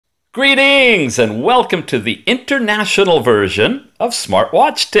Greetings and welcome to the international version of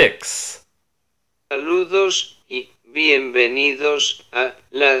Smartwatch Ticks. Saludos y bienvenidos a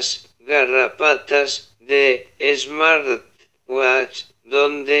las garrapatas de Smartwatch,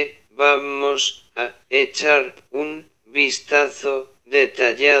 donde vamos a echar un vistazo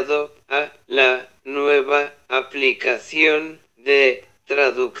detallado a la nueva aplicación de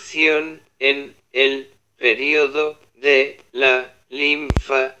traducción en el periodo de la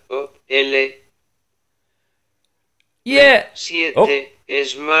LEMFO LEMFO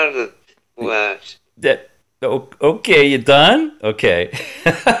Smartwatch. Okay, you done? Okay.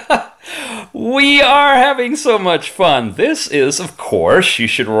 We are having so much fun. This is, of course, you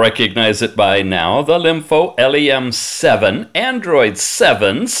should recognize it by now, the LEMFO LEM7 Android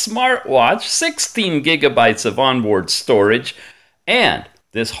 7 smartwatch, 16 gigabytes of onboard storage, and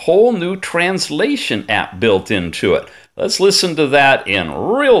this whole new translation app built into it. Let's listen to that in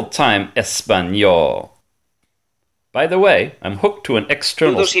real-time Español. By the way, I'm hooked to an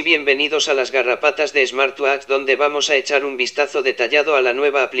external... Saludos y bienvenidos a las garrapatas de Smartwatch, donde vamos a echar un vistazo detallado a la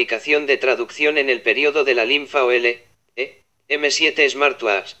nueva aplicación de traducción en el periodo de la LEMFO LEM7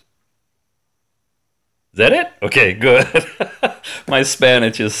 Smartwatch. Is that it? Okay, good. My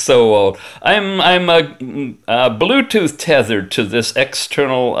Spanish is so old. I'm Bluetooth tethered to this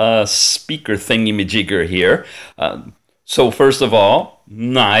external speaker thingy-majigger here. So first of all,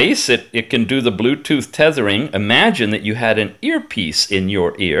 nice. It can do the Bluetooth tethering. Imagine that you had an earpiece in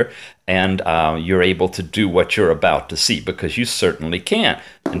your ear and you're able to do what you're about to see, because you certainly can.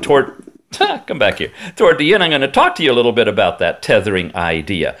 And come back here. Toward the end, I'm going to talk to you a little bit about that tethering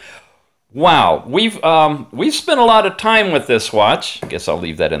idea. Wow, we've spent a lot of time with this watch. I guess I'll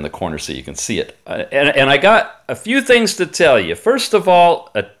leave that in the corner so you can see it. And I got a few things to tell you. First of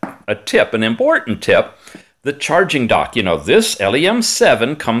all, a tip, an important tip. The charging dock. You know, this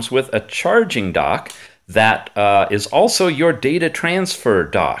LEM7 comes with a charging dock that is also your data transfer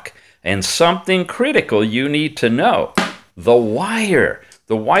dock. And something critical you need to know. The wire.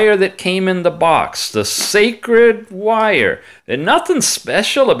 The wire that came in the box. The sacred wire. And nothing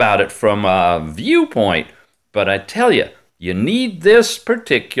special about it from a viewpoint. But I tell you, you need this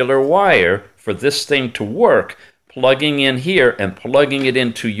particular wire for this thing to work. Plugging in here and plugging it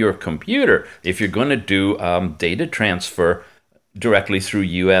into your computer if you're going to do data transfer directly through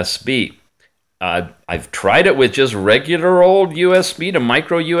USB. I've tried it with just regular old USB to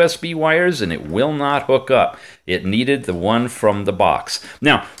micro USB wires and it will not hook up. It needed the one from the box.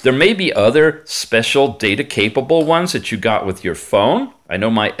 Now, there may be other special data capable ones that you got with your phone. I know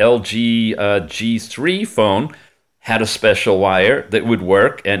my LG G3 phone had a special wire that would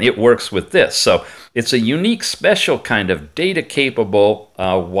work, and it works with this. So it's a unique, special kind of data-capable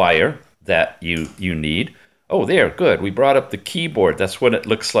wire that you need. Oh, there, good. We brought up the keyboard. That's what it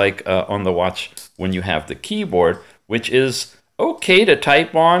looks like on the watch when you have the keyboard, which is okay to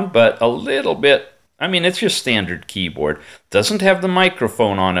type on, but a little bit, I mean, it's your standard keyboard. Doesn't have the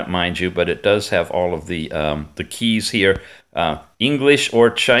microphone on it, mind you, but it does have all of the keys here. English or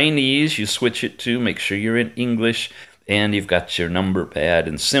Chinese, you switch it to, make sure you're in English, and you've got your number pad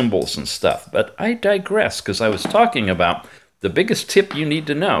and symbols and stuff. But I digress, because I was talking about the biggest tip you need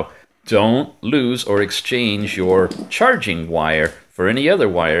to know. Don't lose or exchange your charging wire for any other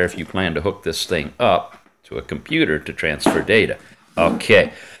wire if you plan to hook this thing up to a computer to transfer data.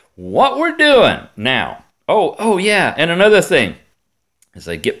 Okay, what we're doing now. Oh yeah, and another thing, as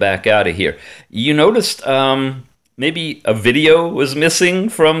I get back out of here, you noticed maybe a video was missing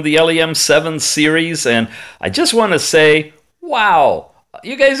from the LEM7 series, and I just want to say, wow,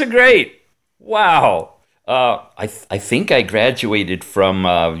 you guys are great. Wow. I think I graduated from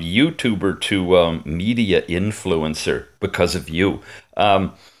YouTuber to media influencer because of you.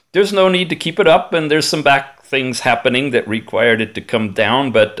 There's no need to keep it up, and there's some back things happening that required it to come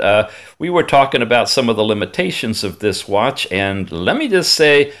down, but we were talking about some of the limitations of this watch, and let me just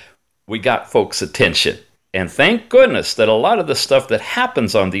say, we got folks' attention. And thank goodness that a lot of the stuff that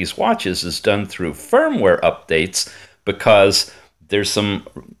happens on these watches is done through firmware updates, because there's some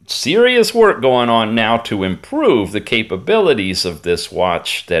serious work going on now to improve the capabilities of this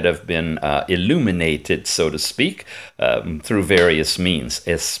watch that have been illuminated, so to speak, through various means,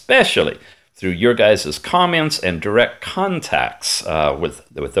 especially through your guys' comments and direct contacts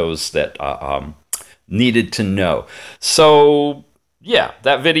with those that needed to know. So yeah,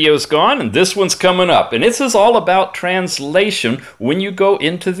 that video's gone, and this one's coming up. And this is all about translation when you go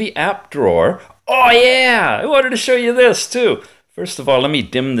into the app drawer. Oh, yeah, I wanted to show you this, too. First of all, let me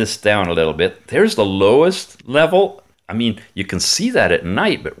dim this down a little bit. There's the lowest level. I mean, you can see that at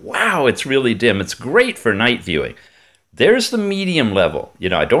night, but wow, it's really dim. It's great for night viewing. There's the medium level. You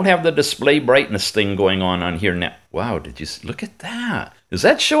know, I don't have the display brightness thing going on here now. Wow, did you look at that? Is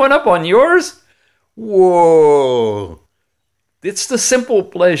that showing up on yours? Whoa. It's the simple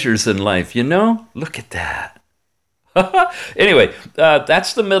pleasures in life, you know? Look at that. Anyway,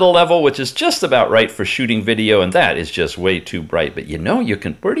 that's the middle level, which is just about right for shooting video, and that is just way too bright. But you know, you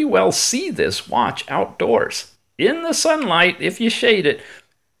can pretty well see this watch outdoors in the sunlight if you shade it.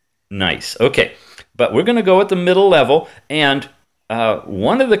 Nice. Okay, but we're going to go at the middle level, and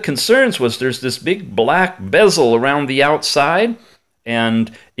one of the concerns was there's this big black bezel around the outside, and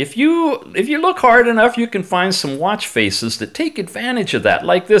if you look hard enough, you can find some watch faces that take advantage of that,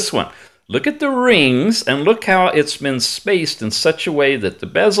 like this one. Look at the rings, and look how it's been spaced in such a way that the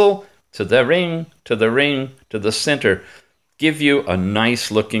bezel to the ring, to the ring, to the center give you a nice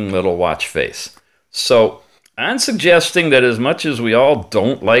looking little watch face. So I'm suggesting that as much as we all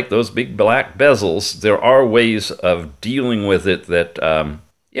don't like those big black bezels, there are ways of dealing with it that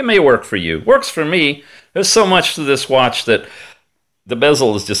it may work for you. Works for me. There's so much to this watch that the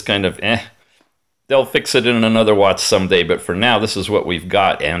bezel is just kind of They'll fix it in another watch someday, but for now, this is what we've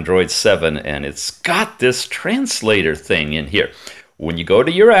got, Android 7, and it's got this translator thing in here. When you go to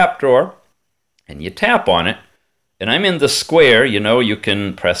your app drawer and you tap on it, and I'm in the square, you know, you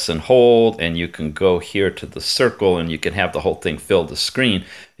can press and hold, and you can go here to the circle, and you can have the whole thing fill the screen.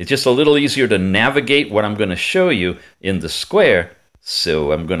 It's just a little easier to navigate what I'm going to show you in the square,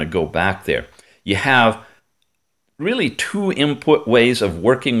 so I'm going to go back there. You have really two input ways of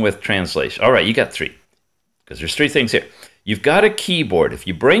working with translation. All right, you got three, because there's three things here. You've got a keyboard. If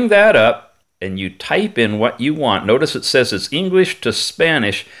you bring that up and you type in what you want, notice it says it's English to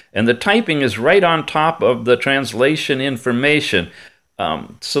Spanish, and the typing is right on top of the translation information.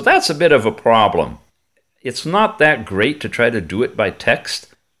 So that's a bit of a problem. It's not that great to try to do it by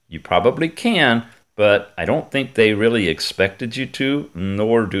text. You probably can, but I don't think they really expected you to,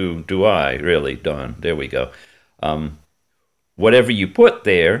 nor do I really, Don. There we go. Whatever you put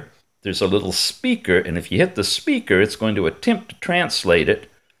there, there's a little speaker, and if you hit the speaker, it's going to attempt to translate it,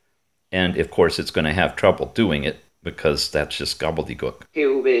 and of course it's going to have trouble doing it, because that's just gobbledygook.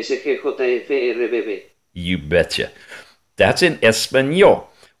 You betcha. That's in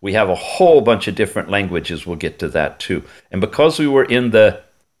Espanol. We have a whole bunch of different languages. We'll get to that too. And because we were in the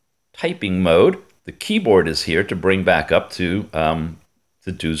typing mode, the keyboard is here to bring back up to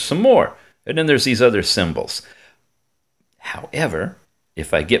do some more. And then there's these other symbols. However,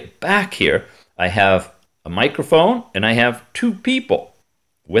 if I get back here, I have a microphone and I have two people.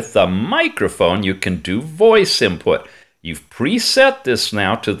 With the microphone, you can do voice input. You've preset this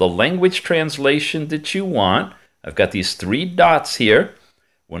now to the language translation that you want. I've got these three dots here.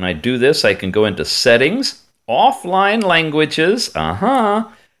 When I do this, I can go into settings, offline languages,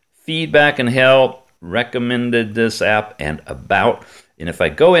 feedback and help, recommended this app, and about. And if I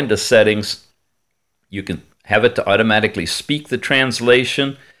go into settings, you can have it to automatically speak the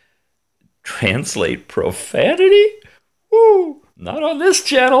translation. Translate profanity? Woo! Not on this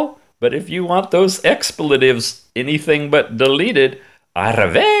channel. But if you want those expletives anything but deleted,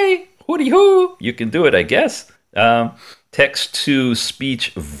 arrave, hooty-hoo, you can do it, I guess.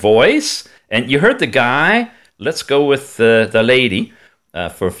 Text-to-speech voice. And you heard the guy. Let's go with the lady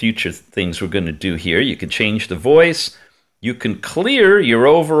for future things we're going to do here. You can change the voice. You can clear your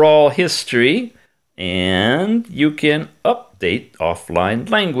overall history. And you can update offline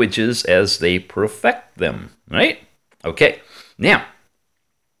languages as they perfect them, right? Okay, now,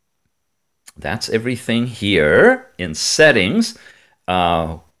 that's everything here in settings.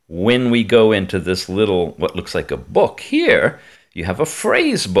 When we go into this little, what looks like a book here, you have a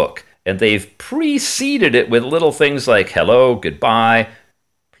phrase book, and they've preceded it with little things like hello, goodbye,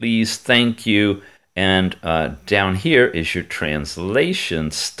 please, thank you, and down here is your translation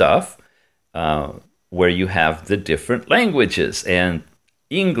stuff. Where you have the different languages, and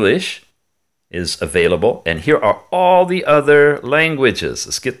English is available, and here are all the other languages.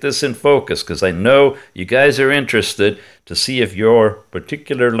 Let's get this in focus, because I know you guys are interested to see if your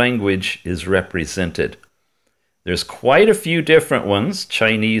particular language is represented. There's quite a few different ones.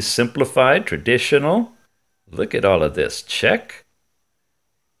 Chinese simplified, traditional. Look at all of this. Check.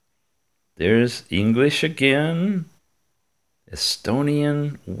 There's English again.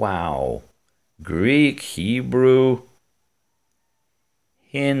 Estonian. Wow. Greek, Hebrew,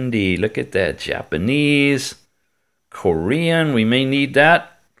 Hindi, look at that, Japanese, Korean, we may need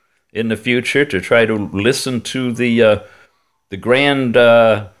that in the future to try to listen to the grand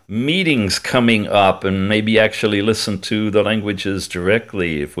meetings coming up, and maybe actually listen to the languages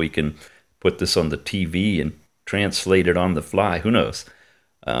directly if we can put this on the TV and translate it on the fly, who knows.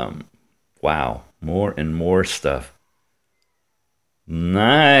 Wow, more and more stuff.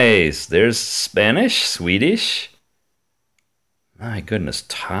 Nice. There's Spanish, Swedish. My goodness,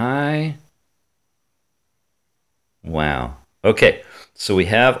 Thai. Wow. Okay, so we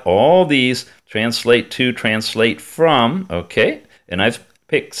have all these translate to, translate from. Okay, and I've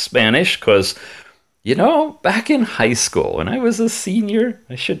picked Spanish because, you know, back in high school when I was a senior,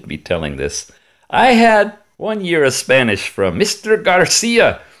 I shouldn't be telling this, I had 1 year of Spanish from Mr.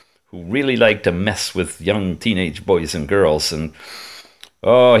 Garcia, who really liked to mess with young teenage boys and girls, and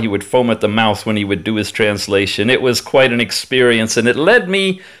oh, he would foam at the mouth when he would do his translation. It was quite an experience, and it led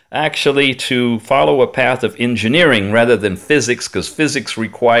me actually to follow a path of engineering rather than physics, because physics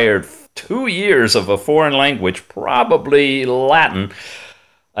required 2 years of a foreign language, probably Latin.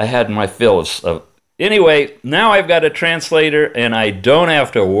 I had my fill of... Anyway, now I've got a translator, and I don't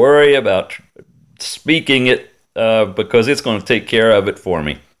have to worry about speaking it because it's going to take care of it for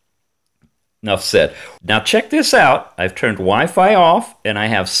me. Enough said. Now check this out. I've turned Wi-Fi off and I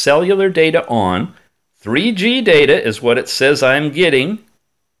have cellular data on. 3G data is what it says I'm getting.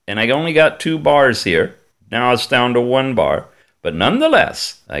 And I only got 2 bars here. Now it's down to 1 bar. But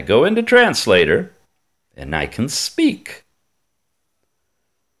nonetheless, I go into Translator and I can speak.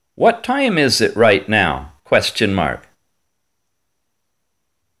 What time is it right now? Question mark.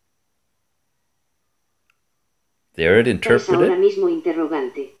 There it interpreted. Ahora mismo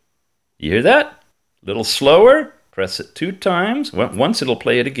interrogante. You hear that? A little slower. Press it 2 times. Once it'll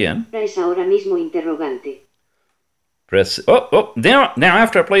play it again. Es ahora mismo interrogante. Press it. Oh. Now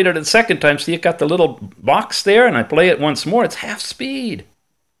after I played it a second time, see it got the little box there, and I play it once more. It's half speed.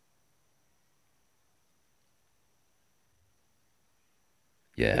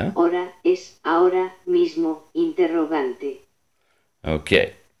 Yeah. Hora es ahora mismo interrogante.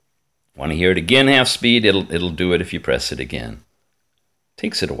 Okay. Want to hear it again, half speed? It'll do it if you press it again.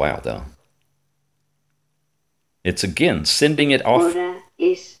 Takes it a while, though. It's again sending it off. Hora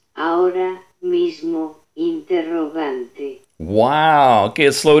es ahora mismo interrogante. Wow. Okay,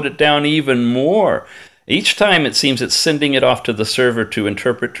 it slowed it down even more. Each time it seems it's sending it off to the server to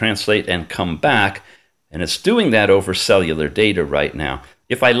interpret, translate, and come back. And it's doing that over cellular data right now.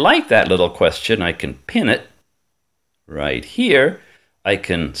 If I like that little question, I can pin it right here. I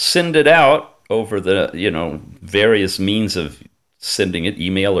can send it out over the, various means of sending it,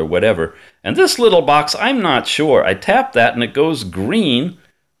 email or whatever. And this little box, I'm not sure. I tap that and it goes green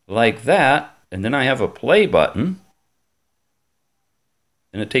like that. And then I have a play button.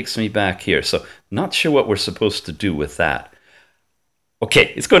 And it takes me back here. So not sure what we're supposed to do with that.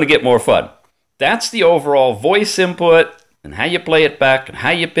 Okay, it's going to get more fun. That's the overall voice input and how you play it back and how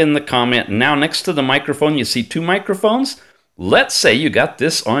you pin the comment. And now next to the microphone, you see 2 microphones. Let's say you got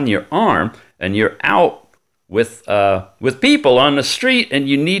this on your arm and you're out with people on the street and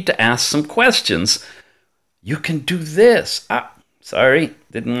you need to ask some questions. You can do this. Sorry,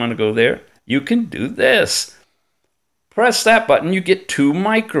 didn't want to go there. You can do this. Press that button, you get 2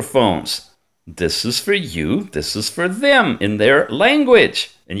 microphones. This is for you, this is for them in their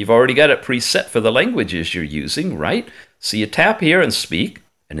language. And you've already got it preset for the languages you're using, right? So you tap here and speak,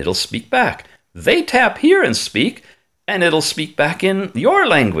 and it'll speak back. They tap here and speak, and it'll speak back in your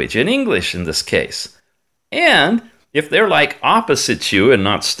language, in English in this case. And if they're like opposite you and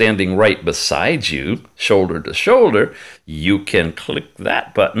not standing right beside you, shoulder to shoulder, you can click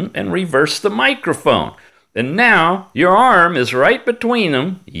that button and reverse the microphone. And now your arm is right between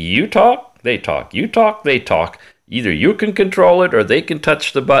them. You talk, they talk. You talk, they talk. Either you can control it or they can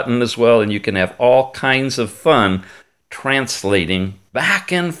touch the button as well, and you can have all kinds of fun translating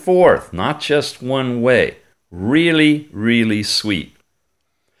back and forth, not just one way. Really, really sweet.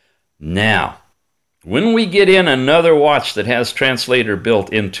 Now, when we get in another watch that has Translator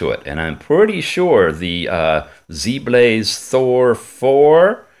built into it, and I'm pretty sure the Z-Blaze Thor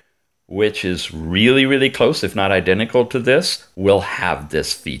 4, which is really, really close, if not identical to this, will have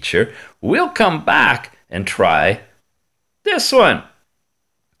this feature. We'll come back and try this one.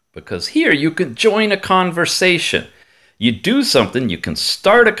 Because here you can join a conversation. You do something, you can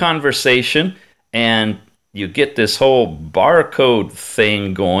start a conversation, and you get this whole barcode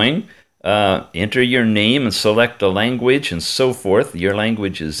thing going. Enter your name and select a language and so forth. Your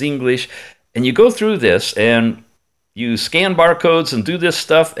language is English. And you go through this and you scan barcodes and do this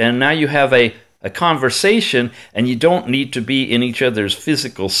stuff, and now you have a conversation, and you don't need to be in each other's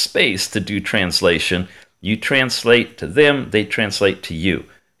physical space to do translation. You translate to them, they translate to you.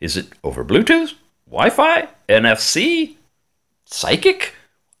 Is it over Bluetooth, Wi-Fi, NFC, psychic?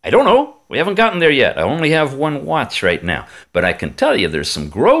 I don't know. We haven't gotten there yet. I only have 1 watch right now. But I can tell you there's some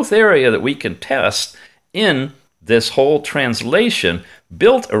growth area that we can test in this whole translation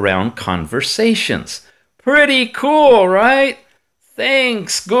built around conversations. Pretty cool, right?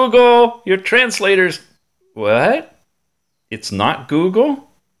 Thanks, Google. Your translator's... What? It's not Google?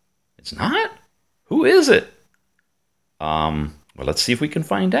 It's not? Who is it? Well, let's see if we can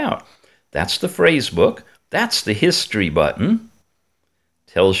find out. That's the phrase book. That's the history button.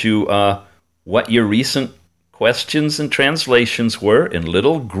 Tells you what your recent questions and translations were in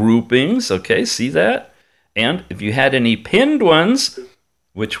little groupings. Okay, see that? And if you had any pinned ones,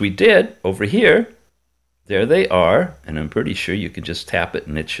 which we did over here, there they are. And I'm pretty sure you can just tap it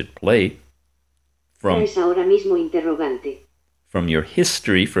and it should play from your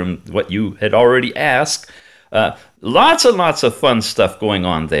history, from what you had already asked. Lots and lots of fun stuff going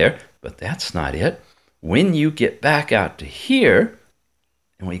on there, but that's not it. When you get back out to here,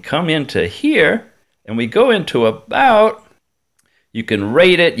 and we come into here, and we go into About, you can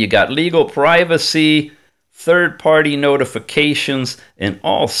rate it. You got legal privacy, third-party notifications, and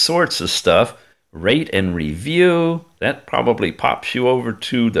all sorts of stuff. Rate and review. That probably pops you over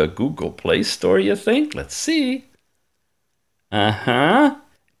to the Google Play Store, you think? Let's see.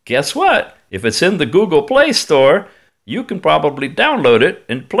 Guess what? If it's in the Google Play Store, you can probably download it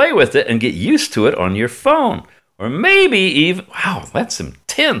and play with it and get used to it on your phone. Or maybe even, wow, that's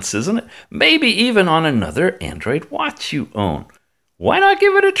intense, isn't it? Maybe even on another Android watch you own. Why not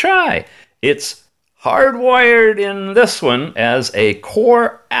give it a try? It's hardwired in this one as a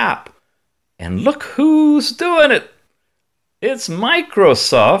core app. And look who's doing it. It's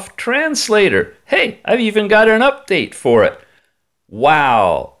Microsoft Translator. Hey, I've even got an update for it.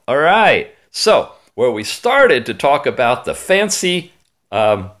 Wow. All right. So, where we started to talk about the fancy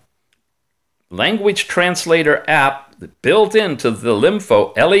language translator app built into the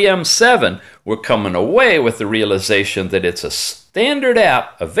LEMFO LEM7, we're coming away with the realization that it's a standard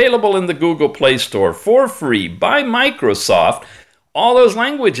app available in the Google Play Store for free by Microsoft. All those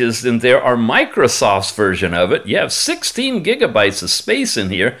languages in there are Microsoft's version of it. You have 16 gigabytes of space in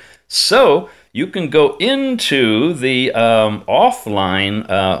here, so you can go into the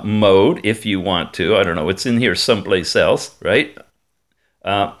offline mode if you want to. I don't know, it's in here someplace else, right?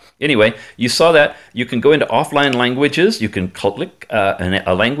 Anyway, you saw that. You can go into offline languages. You can click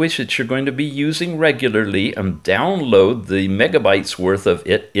a language that you're going to be using regularly and download the megabytes worth of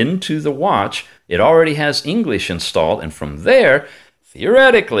it into the watch. It already has English installed, and from there,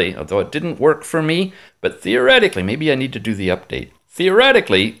 theoretically, although it didn't work for me, but theoretically, maybe I need to do the update.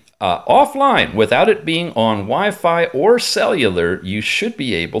 Theoretically, offline, without it being on Wi-Fi or cellular, you should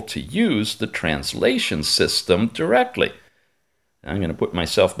be able to use the translation system directly. I'm going to put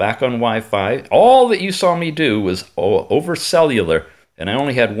myself back on Wi-Fi. All that you saw me do was over cellular, and I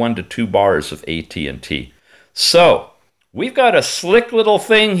only had 1 to 2 bars of AT&T. So, we've got a slick little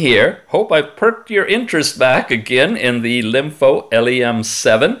thing here. Hope I perked your interest back again in the LEMFO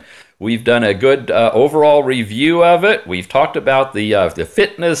LEM7. We've done a good overall review of it. We've talked about the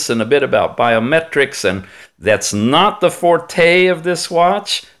fitness and a bit about biometrics, and that's not the forte of this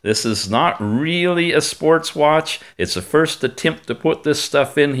watch. This is not really a sports watch. It's the first attempt to put this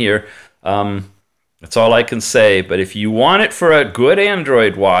stuff in here. That's all I can say. But if you want it for a good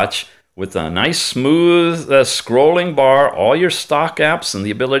Android watch with a nice smooth scrolling bar, all your stock apps, and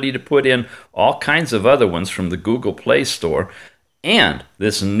the ability to put in all kinds of other ones from the Google Play Store, and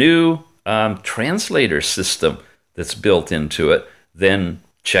this new translator system that's built into it, then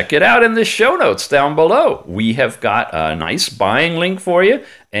check it out in the show notes down below. We have got a nice buying link for you,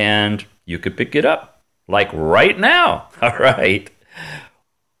 and you could pick it up, like right now. All right.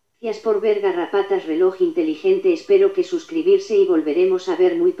 Gracias por ver Garrapatas Reloj Inteligente. Espero que suscribirse y volveremos a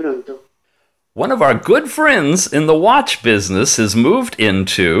ver muy pronto. One of our good friends in the watch business has moved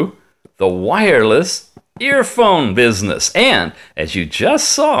into the wireless earphone business. And as you just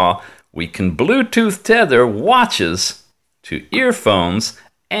saw, we can Bluetooth tether watches to earphones,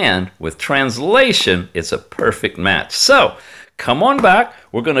 and with translation, it's a perfect match. So come on back.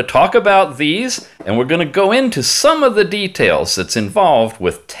 We're going to talk about these, and we're going to go into some of the details that's involved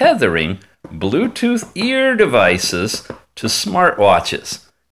with tethering Bluetooth ear devices to smartwatches.